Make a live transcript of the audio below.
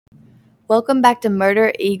Welcome back to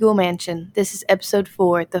Murder Eagle Mansion. This is episode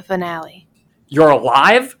 4, the finale. You're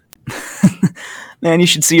alive? Man, you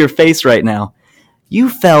should see your face right now. You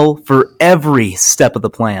fell for every step of the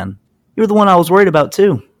plan. You were the one I was worried about,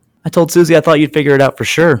 too. I told Susie I thought you'd figure it out for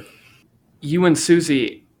sure. You and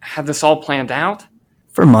Susie had this all planned out?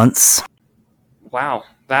 For months. Wow,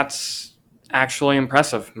 that's actually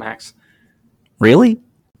impressive, Max. Really?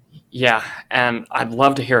 Yeah, and I'd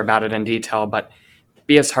love to hear about it in detail, but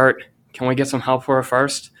Bia's hurt. Can we get some help for her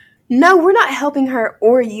first? No, we're not helping her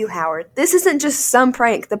or you, Howard. This isn't just some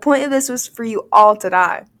prank. The point of this was for you all to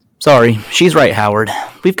die. Sorry, she's right, Howard.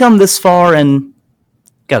 We've come this far and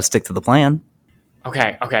gotta stick to the plan.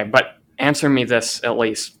 Okay, but answer me this at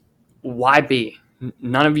least. Why Bea?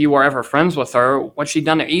 None of you were ever friends with her. What's she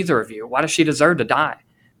done to either of you? Why does she deserve to die?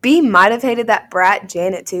 Bea might have hated that brat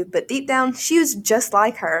Janet too, but deep down, she was just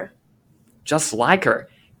like her. Just like her.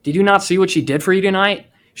 Did you not see what she did for you tonight?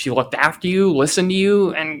 She looked after you, listened to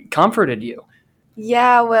you, and comforted you.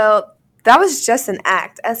 Yeah, well, that was just an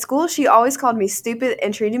act. At school, she always called me stupid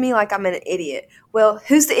and treated me like I'm an idiot. Well,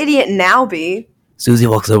 who's the idiot now, Bea? Susie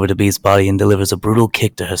walks over to Bea's body and delivers a brutal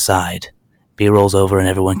kick to her side. Bea rolls over and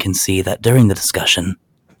everyone can see that during the discussion,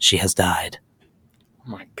 she has died.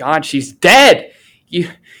 Oh my God, she's dead! You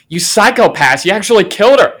psychopaths, you actually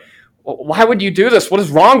killed her! Why would you do this? What is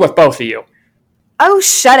wrong with both of you? Oh,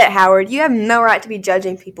 shut it, Howard. You have no right to be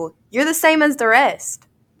judging people. You're the same as the rest.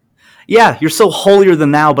 Yeah, you're so holier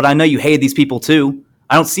than thou, but I know you hate these people too.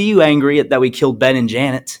 I don't see you angry that we killed Ben and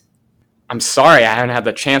Janet. I'm sorry I haven't had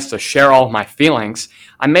the chance to share all of my feelings.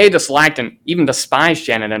 I may have disliked and even despised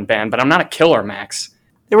Janet and Ben, but I'm not a killer, Max.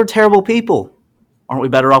 They were terrible people. Aren't we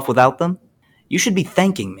better off without them? You should be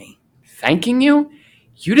thanking me. Thanking you?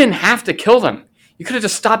 You didn't have to kill them. You could have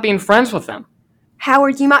just stopped being friends with them.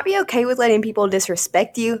 Howard, you might be okay with letting people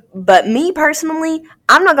disrespect you, but me personally,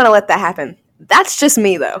 I'm not going to let that happen. That's just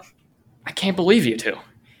me, though. I can't believe you two.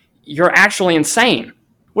 You're actually insane.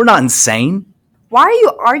 We're not insane. Why are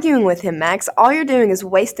you arguing with him, Max? All you're doing is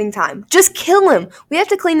wasting time. Just kill him. We have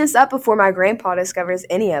to clean this up before my grandpa discovers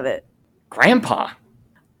any of it. Grandpa?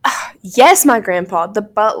 Yes, my grandpa, the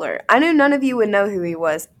butler. I knew none of you would know who he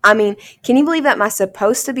was. I mean, can you believe that my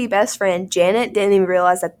supposed-to-be best friend, Janet, didn't even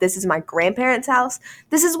realize that this is my grandparents' house?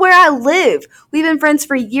 This is where I live. We've been friends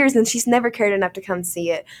for years, and she's never cared enough to come see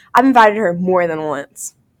it. I've invited her more than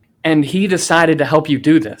once. And he decided to help you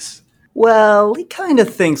do this. Well, he kind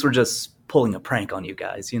of thinks we're just pulling a prank on you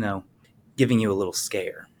guys, giving you a little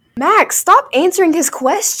scare. Max, stop answering his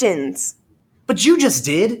questions. But you just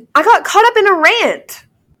did. I got caught up in a rant.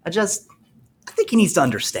 I think he needs to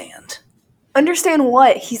understand. Understand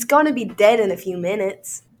what? He's gonna be dead in a few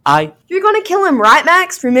minutes. You're gonna kill him, right,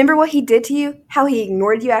 Max? Remember what he did to you? How he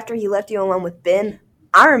ignored you after he left you alone with Ben?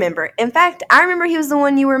 I remember. In fact, I remember he was the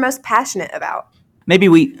one you were most passionate about. Maybe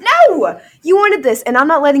we... No! You wanted this, and I'm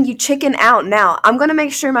not letting you chicken out now. I'm gonna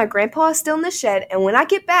make sure my grandpa is still in the shed, and when I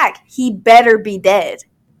get back, he better be dead.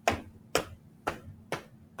 Look,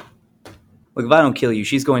 if I don't kill you,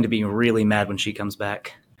 she's going to be really mad when she comes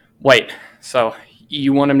back. Wait, so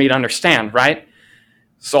you wanted me to understand, right?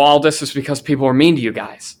 So all this is because people were mean to you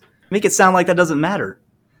guys. Make it sound like that doesn't matter.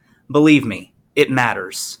 Believe me, it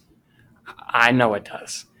matters. I know it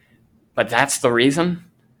does. But that's the reason?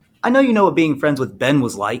 I know you know what being friends with Ben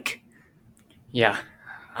was like. Yeah,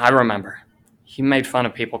 I remember. He made fun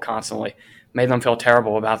of people constantly, made them feel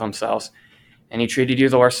terrible about themselves, and he treated you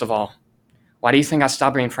the worst of all. Why do you think I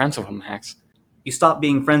stopped being friends with him, Max? You stopped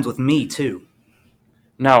being friends with me, too.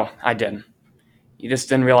 No, I didn't. You just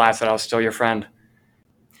didn't realize that I was still your friend.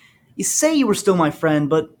 You say you were still my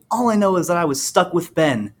friend, but all I know is that I was stuck with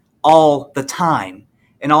Ben all the time,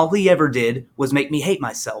 and all he ever did was make me hate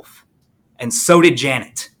myself. And so did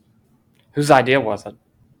Janet. Whose idea was it?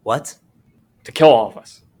 What? To kill all of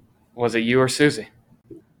us. Was it you or Susie?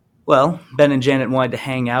 Well, Ben and Janet wanted to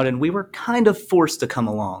hang out, and we were kind of forced to come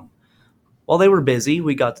along. While they were busy,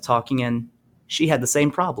 we got to talking, and she had the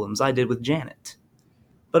same problems I did with Janet.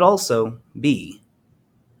 But also, Bea.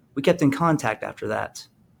 We kept in contact after that,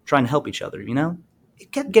 trying to help each other,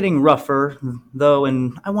 It kept getting rougher, though,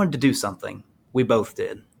 and I wanted to do something. We both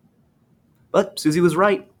did. But Susie was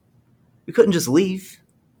right. We couldn't just leave,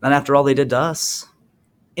 not after all they did to us.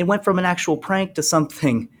 It went from an actual prank to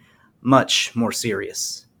something much more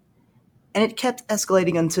serious. And it kept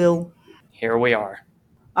escalating until... Here we are.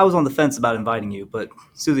 I was on the fence about inviting you, but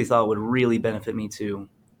Susie thought it would really benefit me to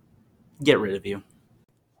get rid of you.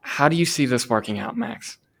 How do you see this working out,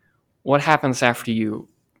 Max? What happens after you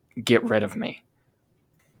get rid of me?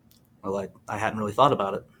 Well, I hadn't really thought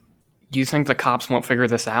about it. Do you think the cops won't figure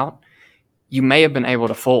this out? You may have been able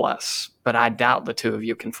to fool us, but I doubt the two of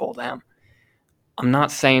you can fool them. I'm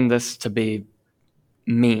not saying this to be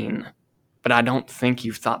mean, but I don't think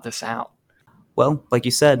you've thought this out. Well, like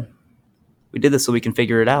you said, we did this so we can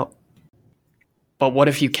figure it out. But what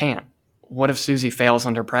if you can't? What if Susie fails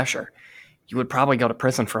under pressure? You would probably go to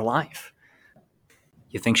prison for life.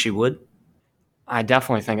 You think she would? I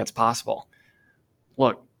definitely think it's possible.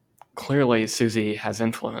 Look, clearly Susie has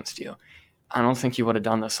influenced you. I don't think you would have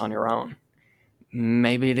done this on your own.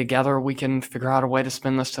 Maybe together we can figure out a way to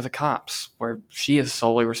spin this to the cops, where she is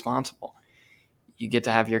solely responsible. You get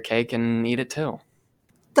to have your cake and eat it too.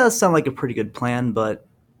 Does sound like a pretty good plan, but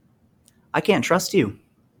I can't trust you.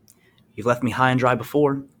 You've left me high and dry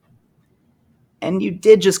before. And you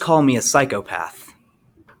did just call me a psychopath.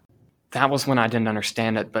 That was when I didn't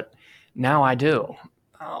understand it, but now I do.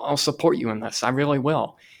 I'll support you in this. I really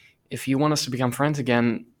will. If you want us to become friends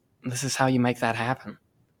again, this is how you make that happen.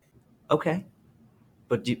 Okay.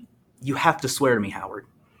 But you have to swear to me, Howard.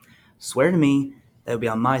 Swear to me that you'll be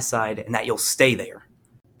on my side and that you'll stay there.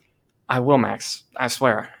 I will, Max. I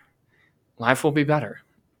swear. Life will be better,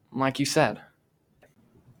 like you said.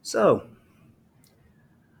 So,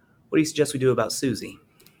 what do you suggest we do about Susie?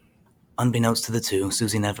 Unbeknownst to the two,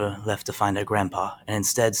 Susie never left to find her grandpa, and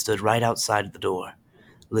instead stood right outside of the door,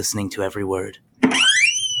 listening to every word.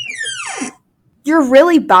 You're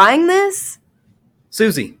really buying this?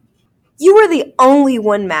 Susie! You were the only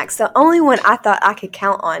one, Max. The only one I thought I could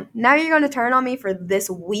count on. Now you're going to turn on me for this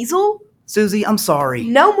weasel? Susie, I'm sorry.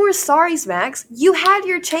 No more sorries, Max. You had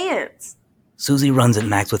your chance. Susie runs at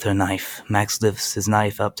Max with her knife. Max lifts his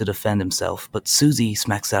knife up to defend himself, but Susie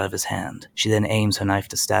smacks out of his hand. She then aims her knife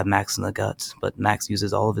to stab Max in the gut, but Max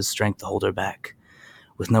uses all of his strength to hold her back.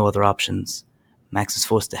 With no other options, Max is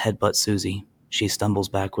forced to headbutt Susie. She stumbles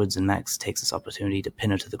backwards, and Max takes this opportunity to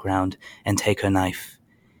pin her to the ground and take her knife.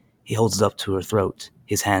 He holds it up to her throat,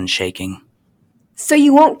 his hand shaking. So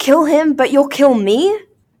you won't kill him, but you'll kill me?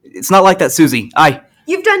 It's not like that, Susie.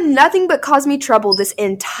 You've done nothing but cause me trouble this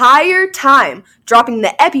entire time, dropping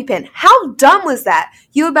the EpiPen. How dumb was that?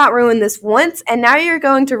 You about ruined this once, and now you're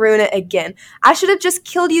going to ruin it again. I should have just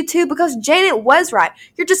killed you too because Janet was right.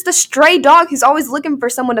 You're just a stray dog who's always looking for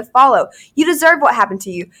someone to follow. You deserve what happened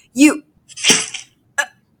to you.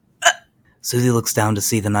 Susie looks down to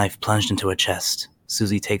see the knife plunged into her chest.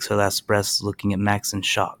 Susie takes her last breath, looking at Max in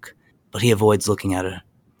shock, but he avoids looking at her.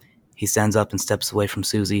 He stands up and steps away from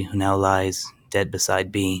Susie, who now lies dead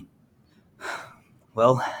beside B.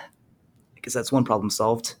 Well, I guess that's one problem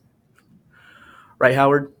solved. Right,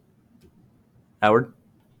 Howard? Howard?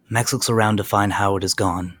 Max looks around to find Howard is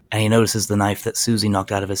gone, and he notices the knife that Susie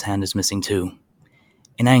knocked out of his hand is missing too.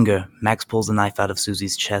 In anger, Max pulls the knife out of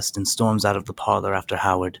Susie's chest and storms out of the parlor after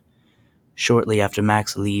Howard. Shortly after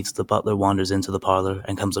Max leaves, the butler wanders into the parlor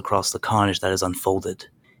and comes across the carnage that is unfolded.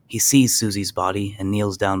 He sees Susie's body and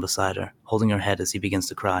kneels down beside her, holding her head as he begins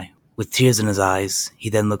to cry. With tears in his eyes, he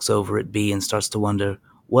then looks over at B and starts to wonder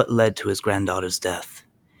what led to his granddaughter's death.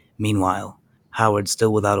 Meanwhile, Howard,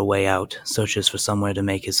 still without a way out, searches for somewhere to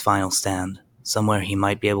make his final stand, somewhere he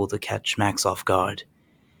might be able to catch Max off guard.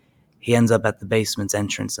 He ends up at the basement's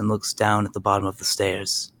entrance and looks down at the bottom of the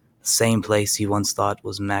stairs, the same place he once thought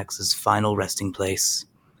was Max's final resting place.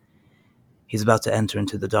 He's about to enter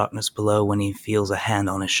into the darkness below when he feels a hand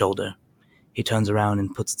on his shoulder. He turns around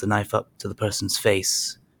and puts the knife up to the person's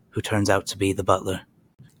face, who turns out to be the butler.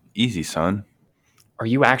 Easy, son. Are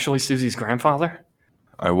you actually Susie's grandfather?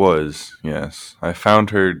 I was, yes. I found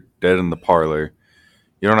her dead in the parlor.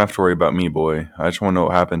 You don't have to worry about me, boy. I just want to know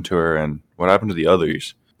what happened to her and what happened to the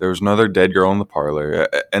others. There was another dead girl in the parlor,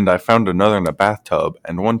 and I found another in a bathtub,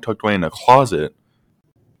 and one tucked away in a closet.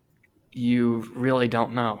 You really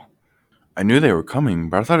don't know. I knew they were coming,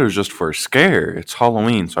 but I thought it was just for a scare. It's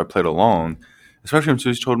Halloween, so I played along. Especially when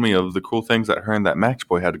Susie told me of the cool things that her and that Max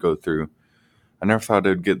boy had to go through. I never thought it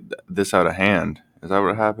would get this out of hand. Is that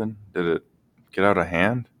what happened? Did it get out of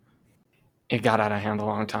hand? It got out of hand a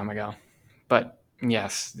long time ago. But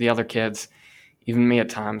yes, the other kids, even me at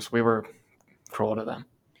times, we were cruel to them.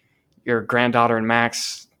 Your granddaughter and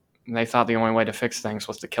Max, they thought the only way to fix things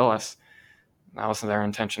was to kill us. That was their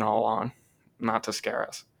intention all along, not to scare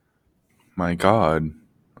us. My God.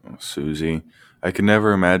 Oh, Susie. I could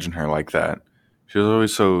never imagine her like that. She was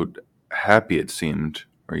always so happy, it seemed.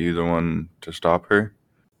 Were you the one to stop her?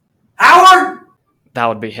 Howard! That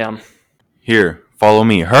would be him. Here, follow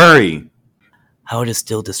me. Hurry! Howard is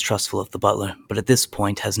still distrustful of the butler, but at this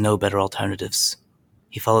point has no better alternatives.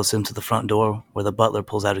 He follows him to the front door, where the butler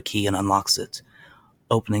pulls out a key and unlocks it,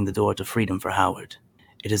 opening the door to freedom for Howard.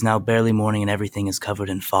 It is now barely morning and everything is covered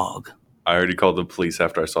in fog. I already called the police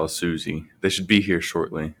after I saw Susie. They should be here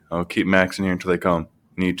shortly. I'll keep Max in here until they come.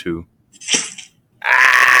 Need to.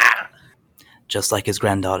 just like his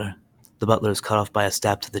granddaughter. The butler is cut off by a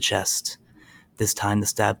stab to the chest. This time the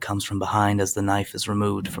stab comes from behind as the knife is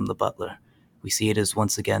removed from the butler. We see it is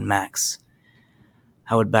once again Max.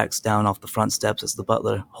 Howard backs down off the front steps as the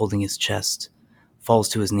butler, holding his chest, falls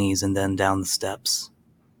to his knees and then down the steps.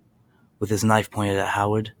 With his knife pointed at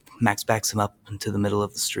Howard, Max backs him up into the middle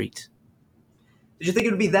of the street. Did you think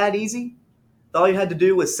it would be that easy? All you had to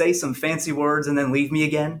do was say some fancy words and then leave me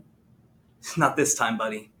again? Not this time,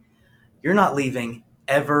 buddy. You're not leaving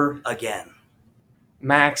ever again.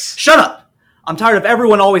 Max. Shut up! I'm tired of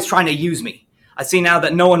everyone always trying to use me. I see now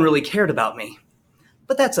that no one really cared about me.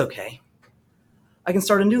 But that's okay. I can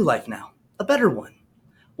start a new life now. A better one.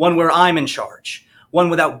 One where I'm in charge.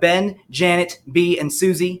 One without Ben, Janet, Bea, and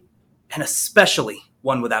Susie. And especially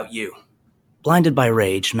one without you. Blinded by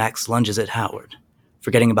rage, Max lunges at Howard,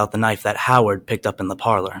 forgetting about the knife that Howard picked up in the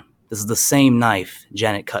parlor. This is the same knife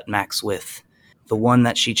Janet cut Max with. The one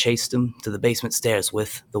that she chased him to the basement stairs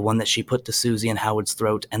with, the one that she put to Susie and Howard's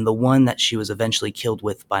throat, and the one that she was eventually killed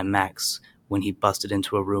with by Max when he busted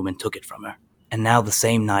into a room and took it from her. And now the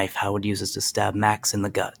same knife Howard uses to stab Max in the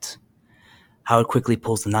gut. Howard quickly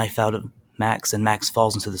pulls the knife out of Max, and Max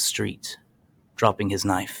falls into the street, dropping his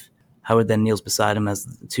knife. Howard then kneels beside him as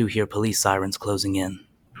the two hear police sirens closing in.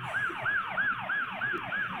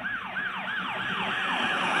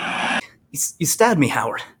 You stabbed me,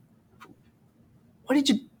 Howard. Why did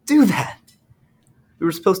you do that? We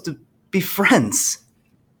were supposed to be friends.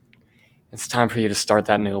 It's time for you to start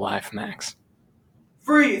that new life, Max.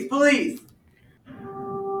 Freeze, please!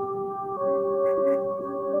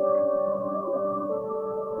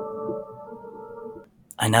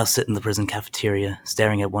 I now sit in the prison cafeteria,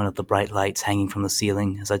 staring at one of the bright lights hanging from the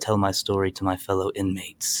ceiling as I tell my story to my fellow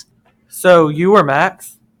inmates. So, you were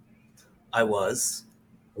Max? I was.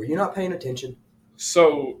 Were you not paying attention?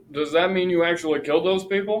 So, does that mean you actually killed those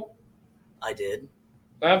people? I did.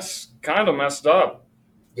 That's kind of messed up.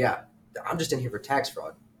 Yeah, I'm just in here for tax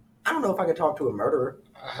fraud. I don't know if I can talk to a murderer.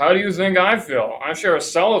 How do you think I feel? I share a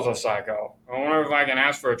cell as a psycho. I wonder if I can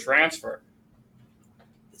ask for a transfer.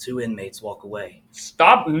 The two inmates walk away.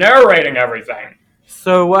 Stop narrating everything!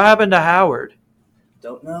 So, what happened to Howard?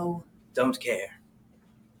 Don't know, don't care.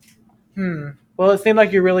 Well, it seemed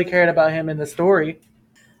like you really cared about him in the story.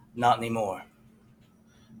 Not anymore.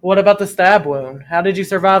 What about the stab wound? How did you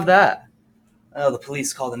survive that? Oh, the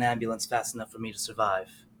police called an ambulance fast enough for me to survive.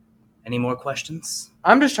 Any more questions?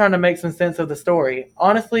 I'm just trying to make some sense of the story.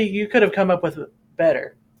 Honestly, you could have come up with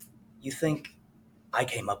better. You think I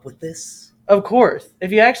came up with this? Of course.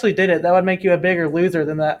 If you actually did it, that would make you a bigger loser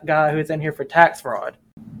than that guy who's in here for tax fraud.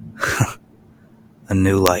 A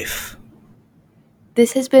new life.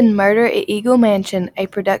 This has been Murder at Eagle Mansion, a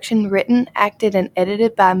production written, acted, and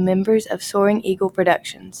edited by members of Soaring Eagle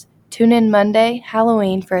Productions. Tune in Monday,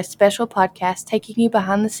 Halloween, for a special podcast taking you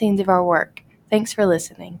behind the scenes of our work. Thanks for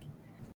listening.